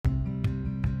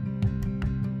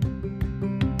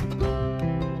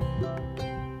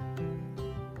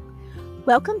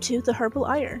Welcome to The Herbal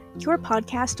Ire, your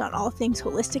podcast on all things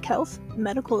holistic health,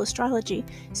 medical astrology,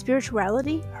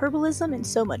 spirituality, herbalism, and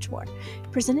so much more.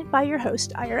 Presented by your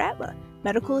host, Ire Atla,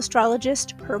 medical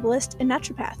astrologist, herbalist, and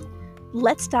naturopath.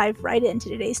 Let's dive right into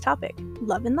today's topic,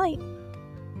 love and light.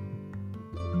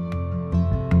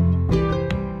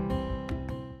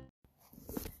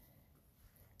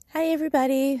 Hi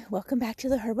everybody, welcome back to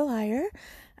The Herbal Ire.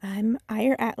 I'm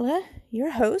Ire Atla,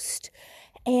 your host.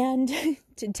 And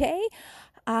today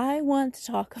I want to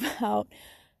talk about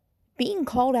being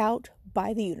called out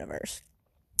by the universe.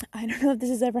 I don't know if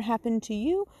this has ever happened to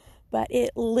you, but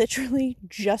it literally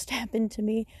just happened to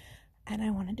me, and I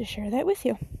wanted to share that with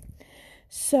you.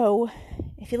 So,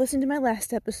 if you listened to my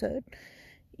last episode,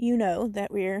 you know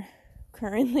that we're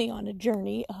currently on a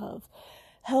journey of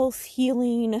health,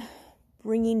 healing,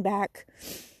 bringing back,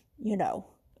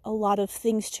 a lot of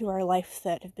things to our life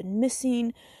that have been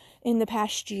missing in the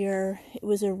past year. It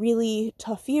was a really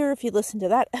tough year. If you listen to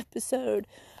that episode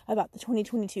about the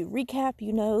 2022 recap,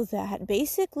 you know that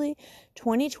basically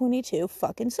 2022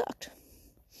 fucking sucked.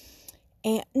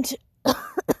 And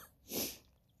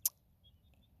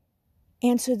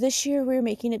so this year we're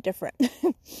making it different.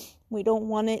 We don't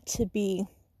want it to be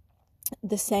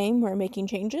the same. We're making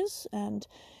changes, and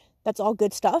that's all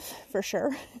good stuff for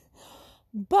sure.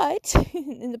 But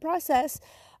in the process,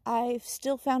 I've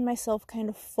still found myself kind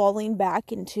of falling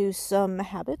back into some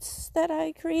habits that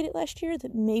I created last year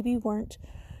that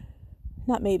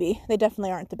they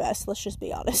definitely aren't the best, let's just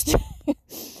be honest.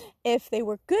 If they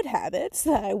were good habits,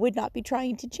 I would not be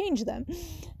trying to change them.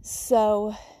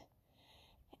 So,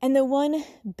 and the one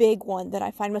big one that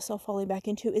I find myself falling back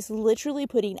into is literally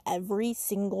putting every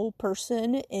single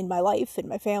person in my life, in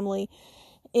my family,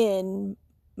 in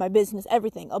my business,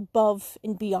 everything above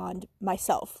and beyond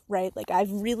myself, right? Like,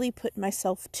 I've really put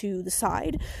myself to the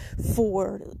side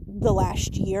for the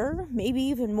last year, maybe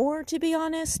even more, to be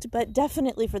honest, but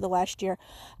definitely for the last year.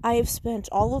 I have spent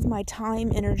all of my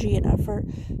time, energy, and effort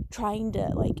trying to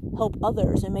help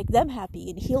others and make them happy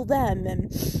and heal them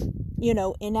and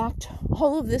enact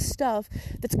all of this stuff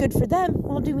that's good for them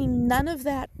while doing none of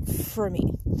that for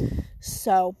me.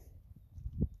 So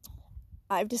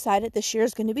I've decided this year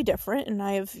is going to be different, and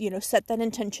I have, set that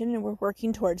intention, and we're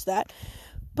working towards that.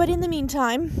 But in the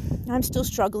meantime, I'm still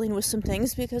struggling with some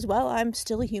things because, I'm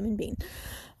still a human being.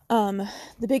 The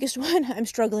biggest one I'm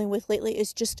struggling with lately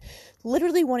is just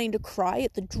literally wanting to cry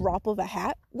at the drop of a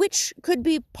hat, which could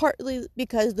be partly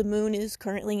because the moon is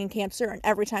currently in Cancer, and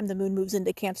every time the moon moves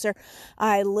into Cancer,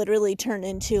 I literally turn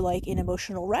into an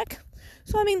emotional wreck.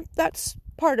 So, that's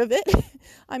part of it,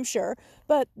 I'm sure.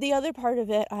 But the other part of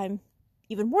it I'm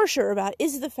even more sure about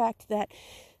is the fact that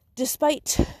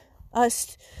despite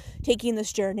us taking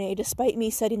this journey, despite me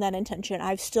setting that intention,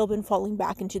 I've still been falling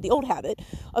back into the old habit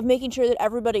of making sure that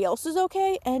everybody else is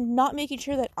okay and not making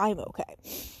sure that I'm okay.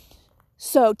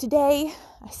 So today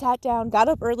I sat down, got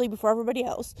up early before everybody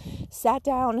else, sat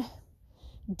down,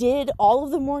 did all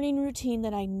of the morning routine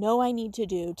that I know I need to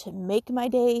do to make my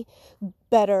day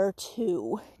better,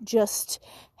 to just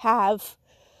have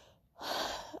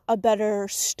a better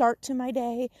start to my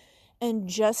day, and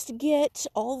just get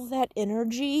all that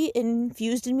energy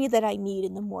infused in me that I need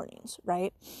in the mornings,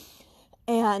 right?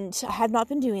 And I have not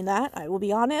been doing that. I will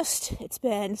be honest. It's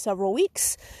been several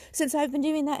weeks since I've been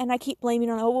doing that, and I keep blaming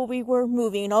on, we were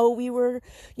moving. We were,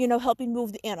 helping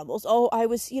move the animals. I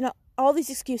was, all these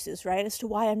excuses, right, as to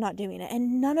why I'm not doing it.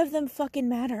 And none of them fucking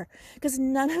matter, because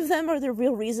none of them are the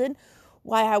real reason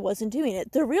why I wasn't doing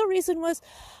it. The real reason was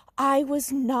I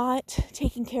was not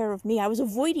taking care of me. I was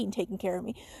avoiding taking care of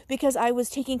me because I was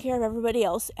taking care of everybody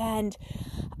else. And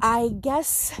I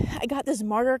guess I got this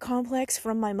martyr complex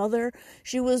from my mother.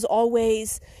 She was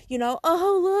always,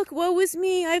 oh, look, woe is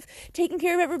me. I've taken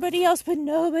care of everybody else, but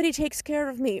nobody takes care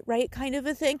of me, right? Kind of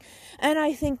a thing. And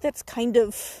I think that's kind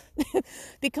of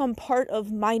become part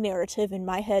of my narrative in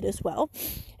my head as well.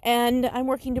 And I'm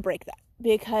working to break that,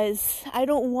 because I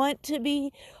don't want to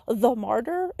be the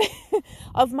martyr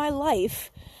of my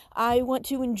life. I want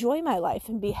to enjoy my life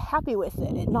and be happy with it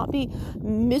and not be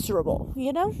miserable,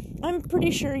 I'm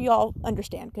pretty sure y'all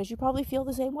understand, because you probably feel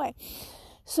the same way.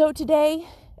 So today,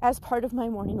 as part of my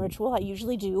morning ritual, I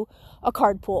usually do a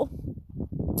card pull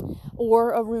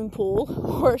or a rune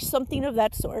pull or something of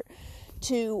that sort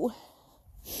to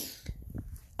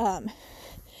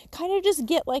kind of just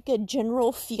get a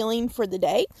general feeling for the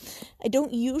day. I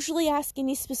don't usually ask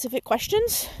any specific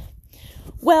questions.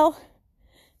 Well,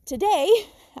 today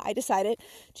I decided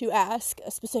to ask a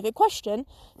specific question,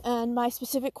 and my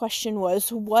specific question was,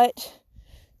 what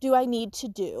do I need to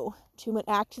do to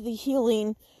enact the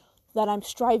healing that I'm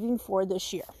striving for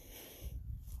this year?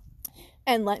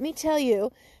 And let me tell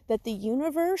you that the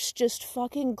universe just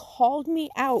fucking called me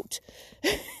out.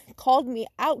 Called me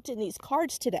out in these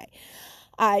cards today.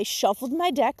 I shuffled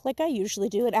my deck like I usually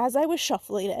do, and as I was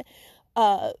shuffling it,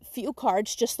 a few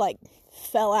cards just like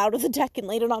fell out of the deck and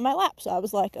laid it on my lap. So I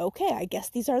was like, okay, I guess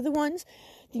these are the ones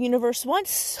the universe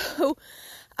wants. So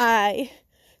I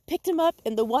picked them up,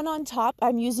 and the one on top,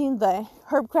 I'm using the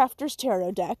Herb Crafters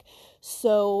Tarot deck.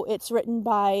 So it's written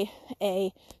by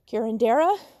a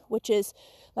curandera, which is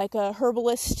like a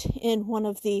herbalist in one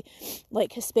of the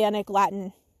like Hispanic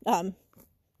Latin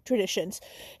traditions.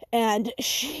 And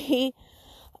she,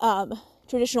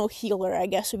 traditional healer, I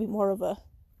guess would be more of a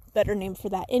better name for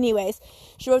that. Anyways,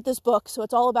 she wrote this book, so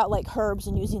it's all about like herbs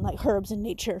and using like herbs in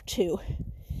nature to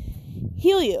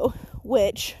heal you,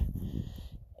 which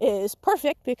is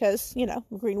perfect because, you know,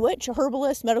 Green Witch, a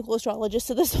herbalist, medical astrologist,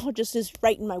 so this all just is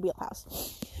right in my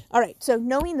wheelhouse. All right, so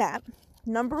knowing that,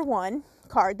 number one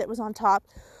card that was on top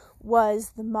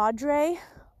was the Madre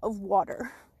of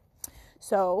Water.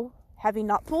 So, having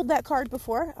not pulled that card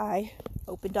before, I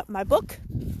opened up my book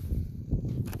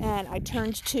and I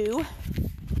turned to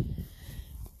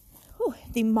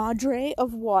the Madre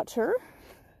of Water.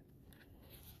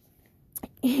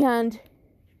 And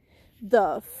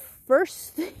the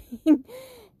first thing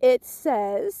it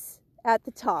says at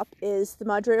the top is the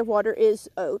Madre of Water is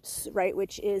oats, right?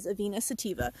 Which is Avena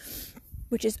sativa,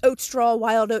 which is oat straw,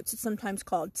 wild oats, it's sometimes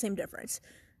called, same difference.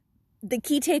 The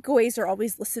key takeaways are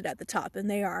always listed at the top, and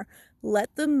they are: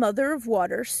 let the Mother of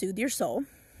Water soothe your soul,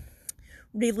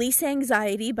 release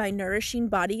anxiety by nourishing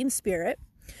body and spirit,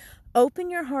 open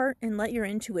your heart and let your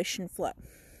intuition flow.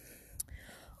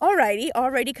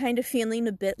 Already kind of feeling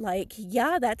a bit like,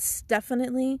 yeah, that's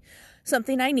definitely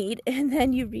something I need. And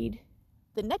then you read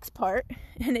the next part,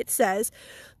 and it says,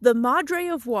 the Madre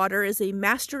of Water is a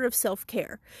master of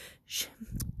self-care.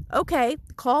 Okay,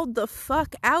 called the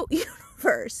fuck out,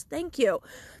 universe. Thank you.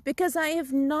 Because I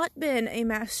have not been a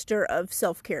master of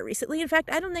self-care recently. In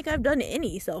fact, I don't think I've done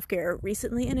any self-care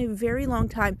recently in a very long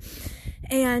time.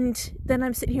 And then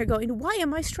I'm sitting here going, why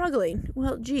am I struggling?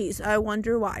 Well, geez, I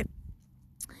wonder why.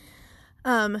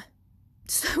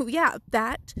 So yeah,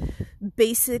 that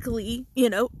basically,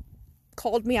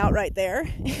 called me out right there.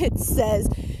 It says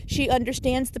she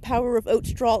understands the power of oat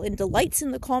straw and delights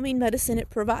in the calming medicine it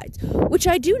provides, which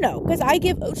I do know because I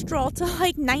give oat straw to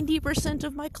like 90%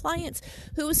 of my clients,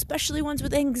 who especially ones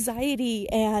with anxiety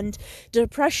and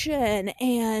depression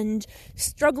and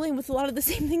struggling with a lot of the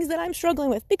same things that I'm struggling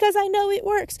with, because I know it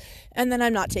works. And then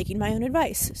I'm not taking my own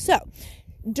advice. So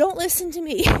don't listen to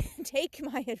me. Take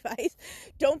my advice.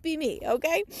 Don't be me,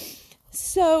 okay?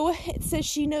 So it says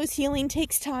she knows healing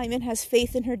takes time and has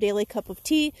faith in her daily cup of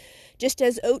tea. Just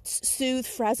as oats soothe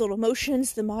frazzled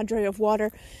emotions, the Madre of Water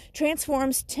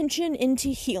transforms tension into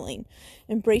healing.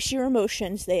 Embrace your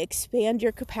emotions. They expand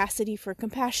your capacity for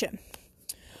compassion.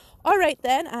 All right,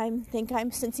 then. I think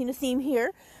I'm sensing a theme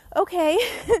here. Okay,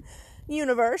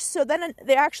 universe. So then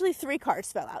there actually 3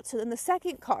 cards fell out. So then the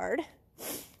second card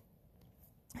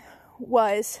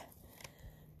was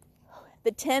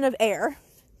the 10 of Air,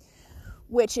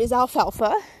 which is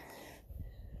alfalfa,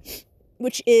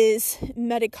 which is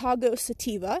Medicago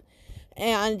sativa,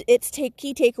 and its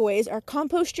key takeaways are: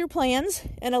 compost your plans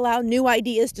and allow new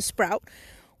ideas to sprout,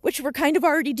 which we're kind of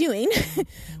already doing.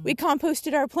 We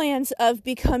composted our plans of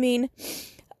becoming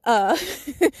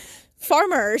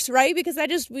farmers, right?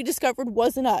 Because we discovered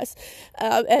wasn't us.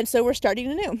 And so we're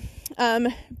starting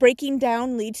anew. Breaking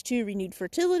down leads to renewed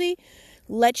fertility.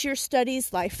 Let your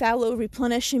studies lie fallow,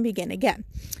 replenish, and begin again.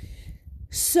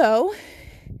 So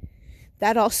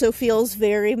that also feels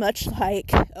very much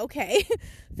like, okay,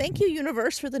 thank you,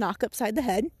 universe, for the knock upside the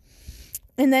head.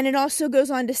 And then it also goes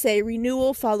on to say,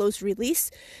 renewal follows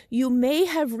release. You may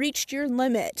have reached your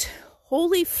limit.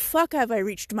 Holy fuck, have I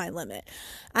reached my limit.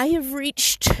 I have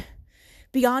reached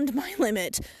beyond my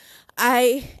limit.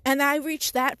 I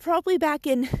reached that probably back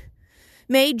in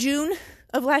May, June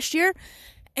of last year,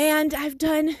 and I've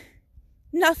done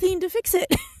nothing to fix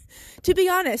it. To be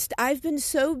honest, I've been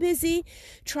so busy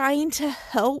trying to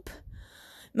help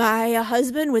my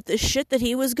husband with the shit that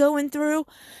he was going through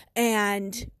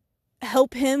and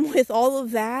help him with all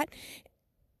of that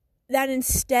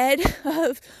instead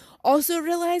of also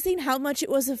realizing how much it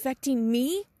was affecting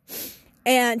me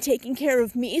and taking care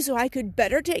of me so I could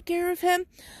better take care of him,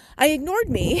 I ignored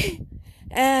me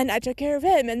and I took care of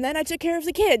him, and then I took care of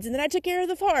the kids, and then I took care of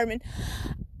the farm, and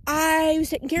I was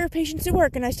taking care of patients at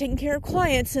work, and I was taking care of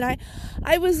clients, and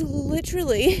I was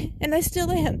literally, and I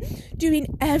still am,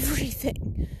 doing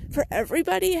everything for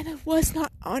everybody, and I was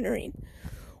not honoring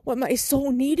what my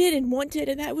soul needed and wanted,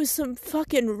 and that was some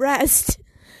fucking rest.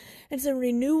 and some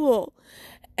renewal,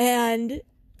 and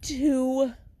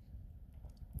to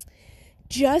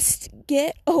just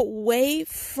get away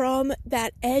from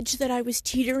that edge that I was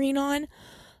teetering on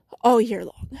all year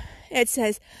long. It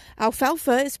says,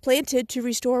 alfalfa is planted to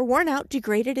restore worn out,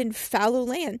 degraded, and fallow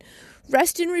land.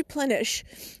 Rest and replenish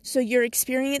so your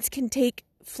experience can take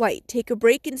flight. Take a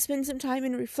break and spend some time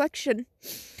in reflection.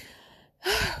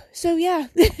 So yeah.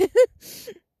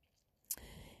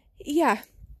 Yeah.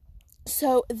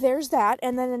 So there's that.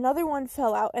 And then another one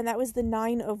fell out, and that was the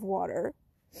 9 of water,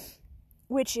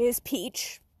 which is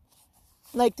peach,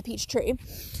 like the peach tree.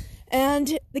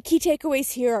 And the key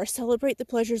takeaways here are celebrate the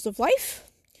pleasures of life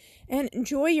and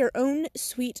enjoy your own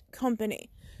sweet company.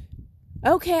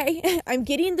 Okay, I'm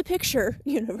getting the picture,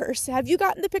 universe. Have you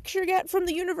gotten the picture yet from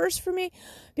the universe for me?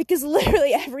 Because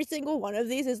literally every single one of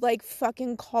these is like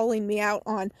fucking calling me out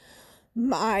on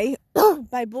my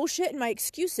my bullshit and my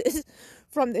excuses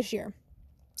from this year.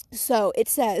 So it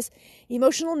says,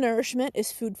 emotional nourishment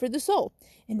is food for the soul.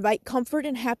 Invite comfort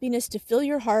and happiness to fill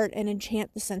your heart and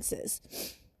enchant the senses.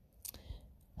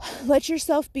 Let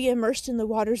yourself be immersed in the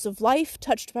waters of life,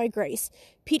 touched by grace.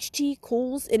 Peach tea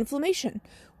cools inflammation.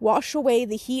 Wash away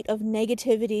the heat of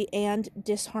negativity and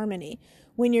disharmony.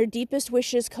 When your deepest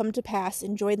wishes come to pass,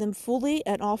 enjoy them fully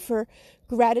and offer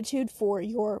gratitude for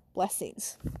your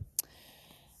blessings.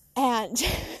 And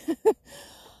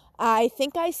I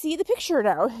think I see the picture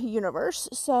now, universe.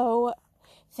 So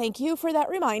thank you for that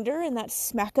reminder and that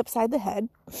smack upside the head.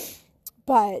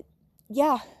 But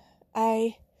yeah,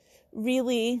 I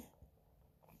really,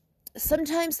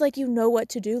 sometimes like you know what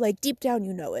to do, like deep down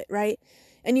you know it, right?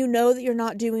 And you know that you're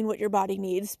not doing what your body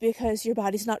needs because your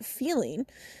body's not feeling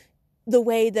the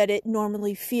way that it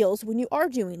normally feels when you are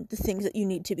doing the things that you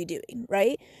need to be doing,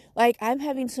 right? Like I'm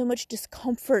having so much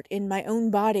discomfort in my own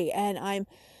body, and I'm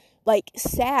like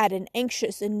sad and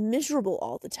anxious and miserable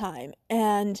all the time,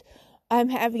 and I'm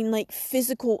having like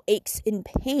physical aches and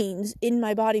pains in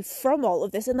my body from all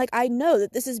of this. And like, I know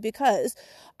that this is because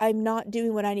I'm not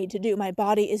doing what I need to do. My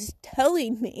body is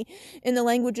telling me in the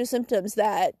language of symptoms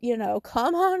that, you know,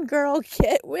 come on, girl,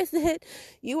 get with it.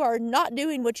 You are not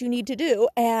doing what you need to do.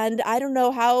 And I don't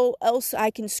know how else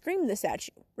I can scream this at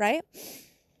you, right?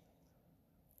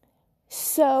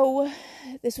 So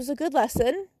this was a good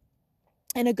lesson.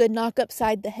 And a good knock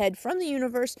upside the head from the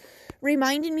universe,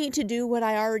 reminding me to do what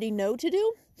I already know to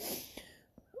do,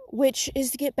 which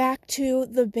is to get back to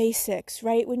the basics,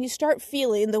 right? When you start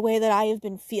feeling the way that I have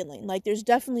been feeling, like there's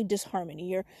definitely disharmony.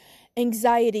 Your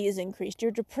anxiety is increased.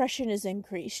 Your depression is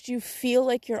increased. You feel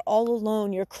like you're all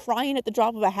alone. You're crying at the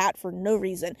drop of a hat for no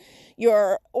reason.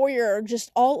 You're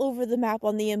just all over the map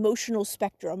on the emotional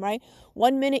spectrum, right?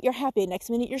 1 minute you're happy, next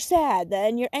minute you're sad,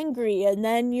 then you're angry, and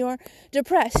then you're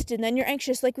depressed, and then you're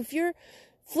anxious. Like if you're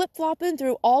flip-flopping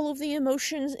through all of the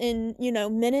emotions in,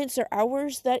 minutes or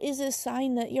hours, that is a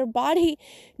sign that your body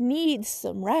needs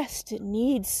some rest. It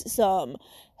needs some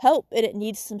help, and it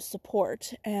needs some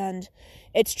support, and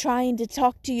it's trying to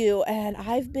talk to you, and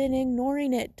I've been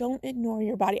ignoring it. Don't ignore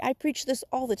your body. I preach this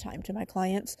all the time to my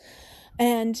clients,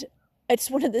 and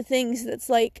it's one of the things that's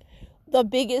like the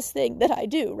biggest thing that I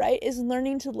do, right, is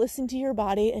learning to listen to your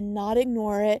body and not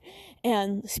ignore it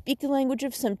and speak the language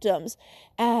of symptoms.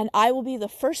 And I will be the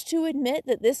first to admit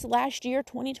that this last year,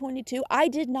 2022, I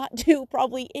did not do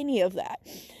probably any of that.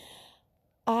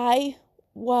 I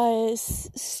was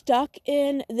stuck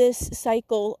in this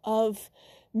cycle of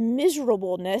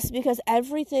miserableness because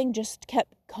everything just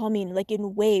kept coming like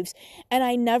in waves, and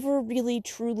I never really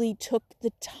truly took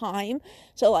the time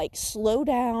to like slow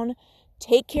down,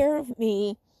 take care of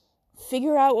me,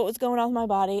 figure out what was going on with my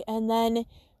body, and then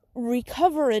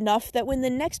recover enough that when the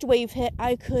next wave hit,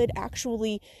 I could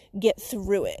actually get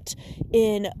through it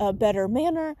in a better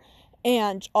manner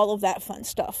and all of that fun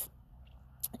stuff.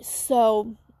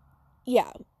 So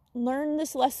yeah, learn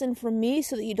this lesson from me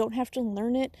so that you don't have to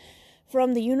learn it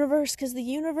from the universe, because the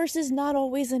universe is not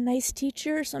always a nice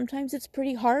teacher. Sometimes it's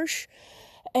pretty harsh,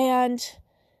 and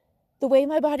the way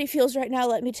my body feels right now,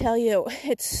 let me tell you,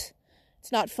 it's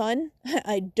not fun.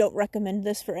 I don't recommend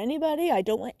this for anybody. I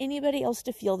don't want anybody else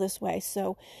to feel this way.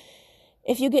 So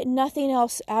if you get nothing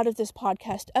else out of this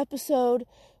podcast episode,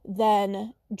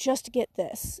 then just get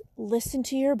this. Listen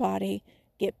to your body.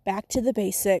 Get back to the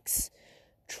basics.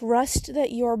 Trust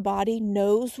that your body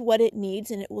knows what it needs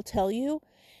and it will tell you,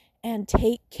 and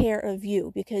take care of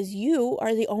you, because you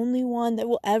are the only one that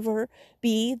will ever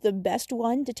be the best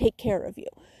one to take care of you.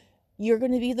 You're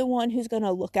going to be the one who's going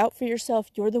to look out for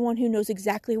yourself. You're the one who knows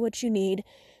exactly what you need,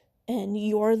 and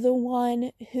you're the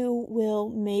one who will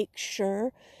make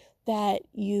sure that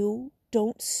you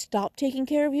don't stop taking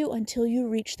care of you until you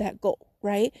reach that goal,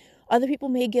 right? Other people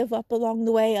may give up along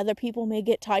the way. Other people may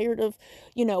get tired of,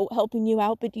 helping you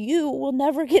out, but you will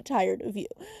never get tired of you.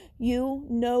 You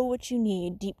know what you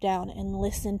need deep down, and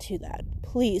listen to that.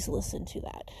 Please listen to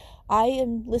that. I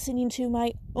am listening to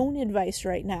my own advice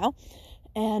right now,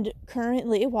 and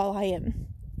currently, while I am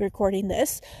recording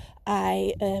this,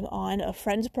 I am on a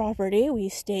friend's property. We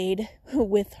stayed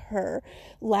with her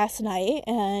last night,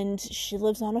 and she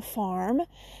lives on a farm,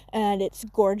 and it's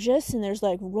gorgeous, and there's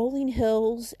like rolling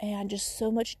hills and just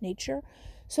so much nature.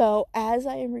 So as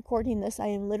I am recording this, I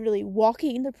am literally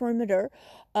walking the perimeter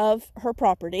of her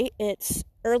property. It's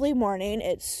early morning.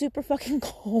 It's super fucking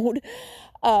cold.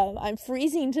 I'm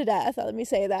freezing to death. Let me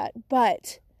say that.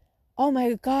 But oh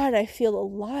my God, I feel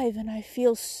alive, and I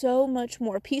feel so much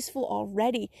more peaceful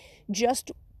already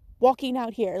just walking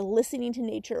out here, listening to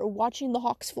nature, watching the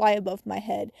hawks fly above my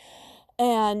head.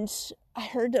 And I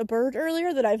heard a bird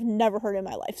earlier that I've never heard in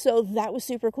my life. So that was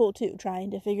super cool too, trying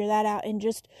to figure that out and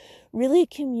just really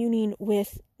communing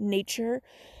with nature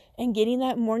and getting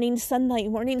that morning sunlight.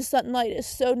 Morning sunlight is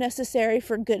so necessary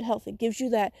for good health. It gives you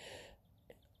that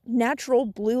natural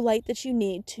blue light that you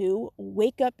need to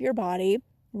wake up your body,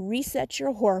 reset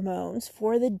your hormones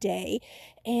for the day,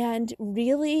 and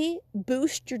really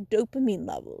boost your dopamine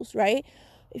levels, right?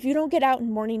 If you don't get out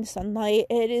in morning sunlight,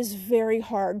 it is very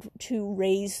hard to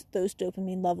raise those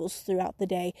dopamine levels throughout the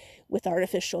day with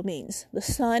artificial means. The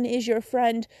sun is your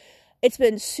friend. It's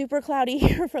been super cloudy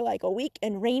here for like a week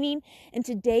and raining, and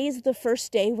today is the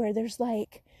first day where there's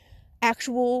like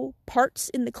actual parts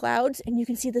in the clouds and you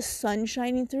can see the sun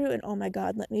shining through, and oh my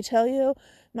God, let me tell you,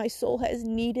 my soul has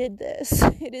needed this.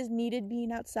 It has needed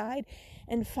being outside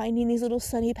and finding these little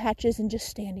sunny patches and just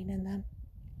standing in them.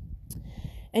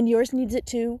 And yours needs it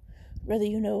too, whether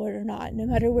you know it or not. No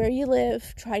matter where you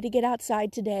live, try to get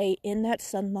outside today in that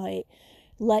sunlight.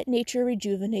 Let nature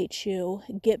rejuvenate you.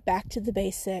 Get back to the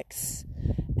basics.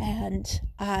 And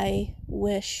I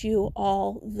wish you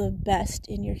all the best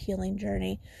in your healing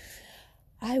journey.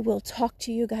 I will talk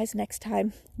to you guys next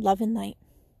time. Love and light.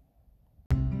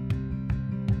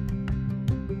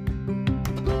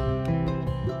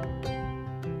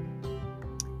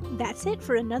 That's it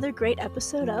for another great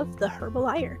episode of The Herbal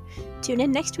Ire. Tune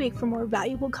in next week for more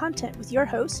valuable content with your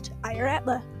host, Ire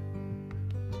Atla.